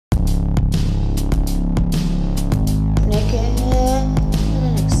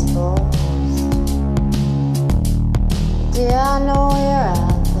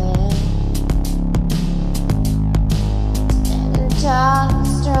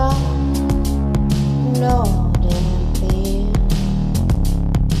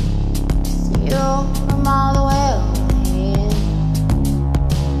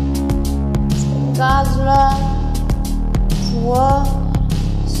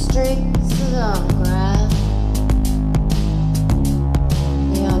on the ground.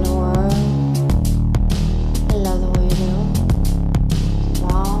 The underworld. I love the way you do.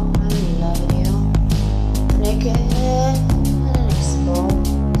 Wow, I'm loving you. Naked and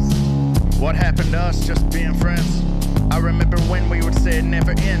exposed. What happened to us just being friends? I remember when we would say it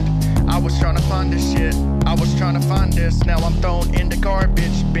never end. I was trying to find this shit. I was trying to find this. Now I'm thrown in the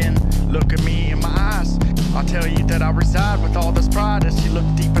garbage bin. Look at me in my eyes. I'll tell you that I reside with all this pride. As you look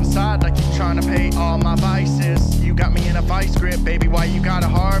deep inside, like you're trying to pay all my vices. You got me in a vice grip, baby. Why you gotta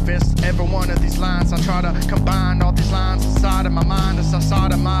harvest every one of these lines? I try to combine all these lines inside of my mind as I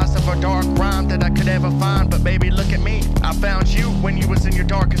sodomize of a dark rhyme that I could ever find. But baby, look at me. I found you when you was in your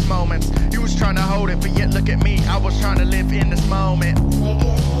darkest moments. You was trying to hold it, but yet look at me. I was trying to live in this moment. Naked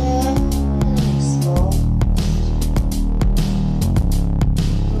and exposed.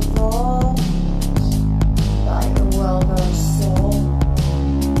 By your well-versed soul.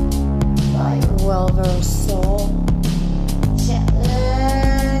 By your well-versed soul.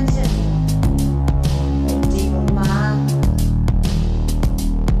 Challenge. A deeper mind.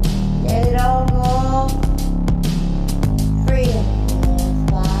 Let it all go. Freedom and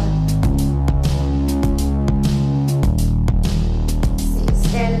fun. See you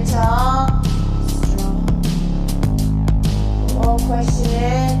standing tall, strong. You won't question it.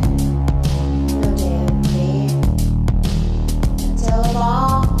 No damn fear. I tell them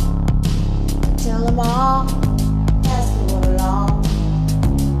all. I tell them all. Pass the word along.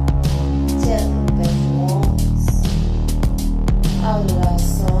 Tell them better once. All the lost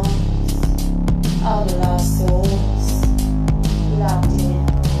songs. All the lost souls. Locked in,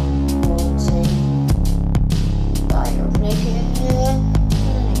 quarantine. By your naked and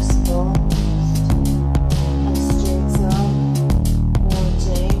exposed. On the streets of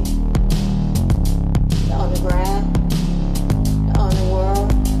quarantine. The underground, the underworld.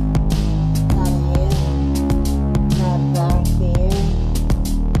 Not ahead, not about fear.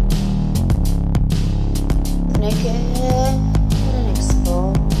 Naked and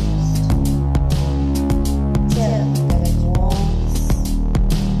exposed. Tell me that it wants.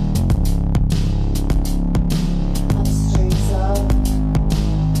 On the streets of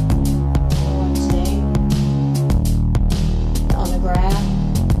quarantine. The underground,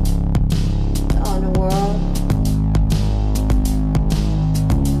 the underworld.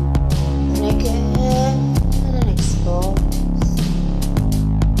 Naked and exposed.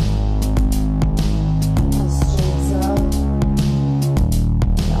 On the streets of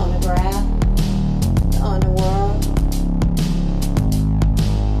the underground, the underworld.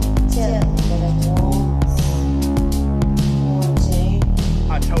 Tell me that it wants. Quarantine.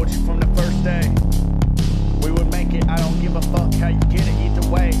 I told you from the first day we would make it. I don't give a fuck how you get it either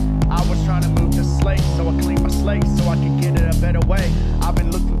way. I was trying to move the slate, so I cleaned my slate so I could get it a better way. I've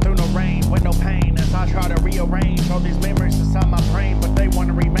been looking through no rain with no pain as I try to rearrange all these memories inside my brain, but they want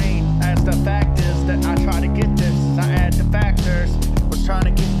to remain. As the fact is that I try to get this, I add the factors. Was trying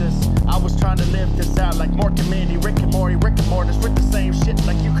to get this, I was trying to live this out like Mork and Mindy, Rick and Mortis with the same shit.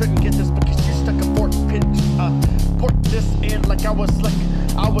 Like you couldn't get this because you stuck a fork this in like I was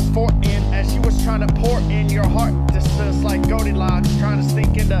 4 in as you was trying to pour in your heart. This is like Goldilocks trying to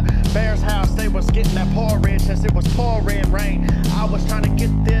sneak into Bear's house. They was getting that porridge as it was pouring rain. I was trying to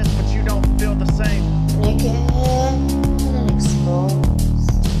get this, but you don't feel the same. Naked and exposed.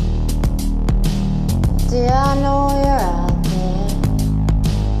 Do I know you're out there?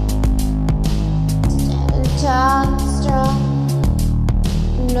 Standing tall, strong.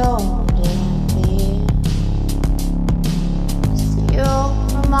 No damn fear. I see you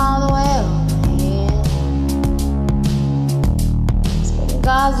from all the way over here. Speaking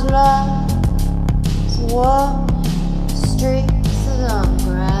God's love. So what? The streets of the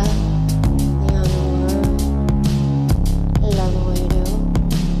underground. The underworld. I love the way you do.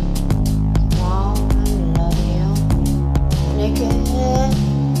 Wow, I'm loving you. Naked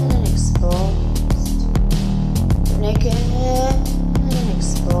and exposed. Naked and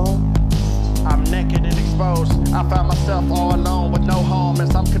exposed. I'm naked and exposed. I found myself all alone with no home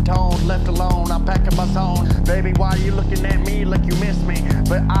as I'm condoned, left alone. I'm back in my zone. Baby, why you looking at me like you miss me?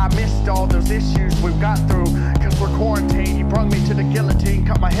 But I missed all those issues we've got through. Cause we're quarantined. You brung me to the guillotine,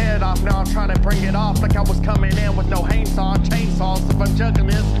 cut my head off. Now I'm trying to bring it off like I was coming in with no chainsaws. If I'm juggling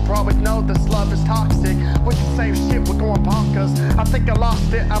this, you probably know this love is toxic. With the same shit, we're going bonkers. I think I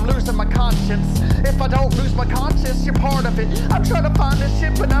lost it, I'm losing my conscience. If I don't lose my conscience, you're part of it. I'm trying to find this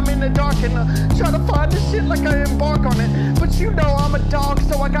shit, but I'm in the dark and trying to find this shit like I embark on it. But you know I'm a dog,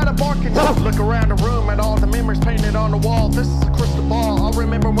 so I gotta bark at you. Look around the room at all the memories painted on the wall. This is a crystal ball. I'll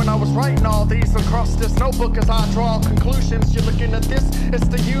remember when I was writing all these across this notebook as I draw conclusions. You're looking at this, it's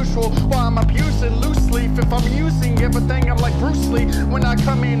the usual. Why why I'm abusing loose leaf. If I'm using everything, I'm like Bruce Lee. When I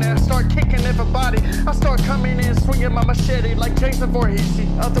come in and start kicking everybody, I start coming in swinging my machete like Jason Voorhees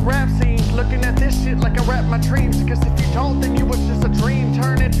of the rap scene. Looking at this shit like I rap my dreams, cause if you don't, then you was just a dream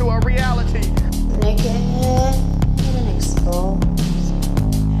turn into a reality.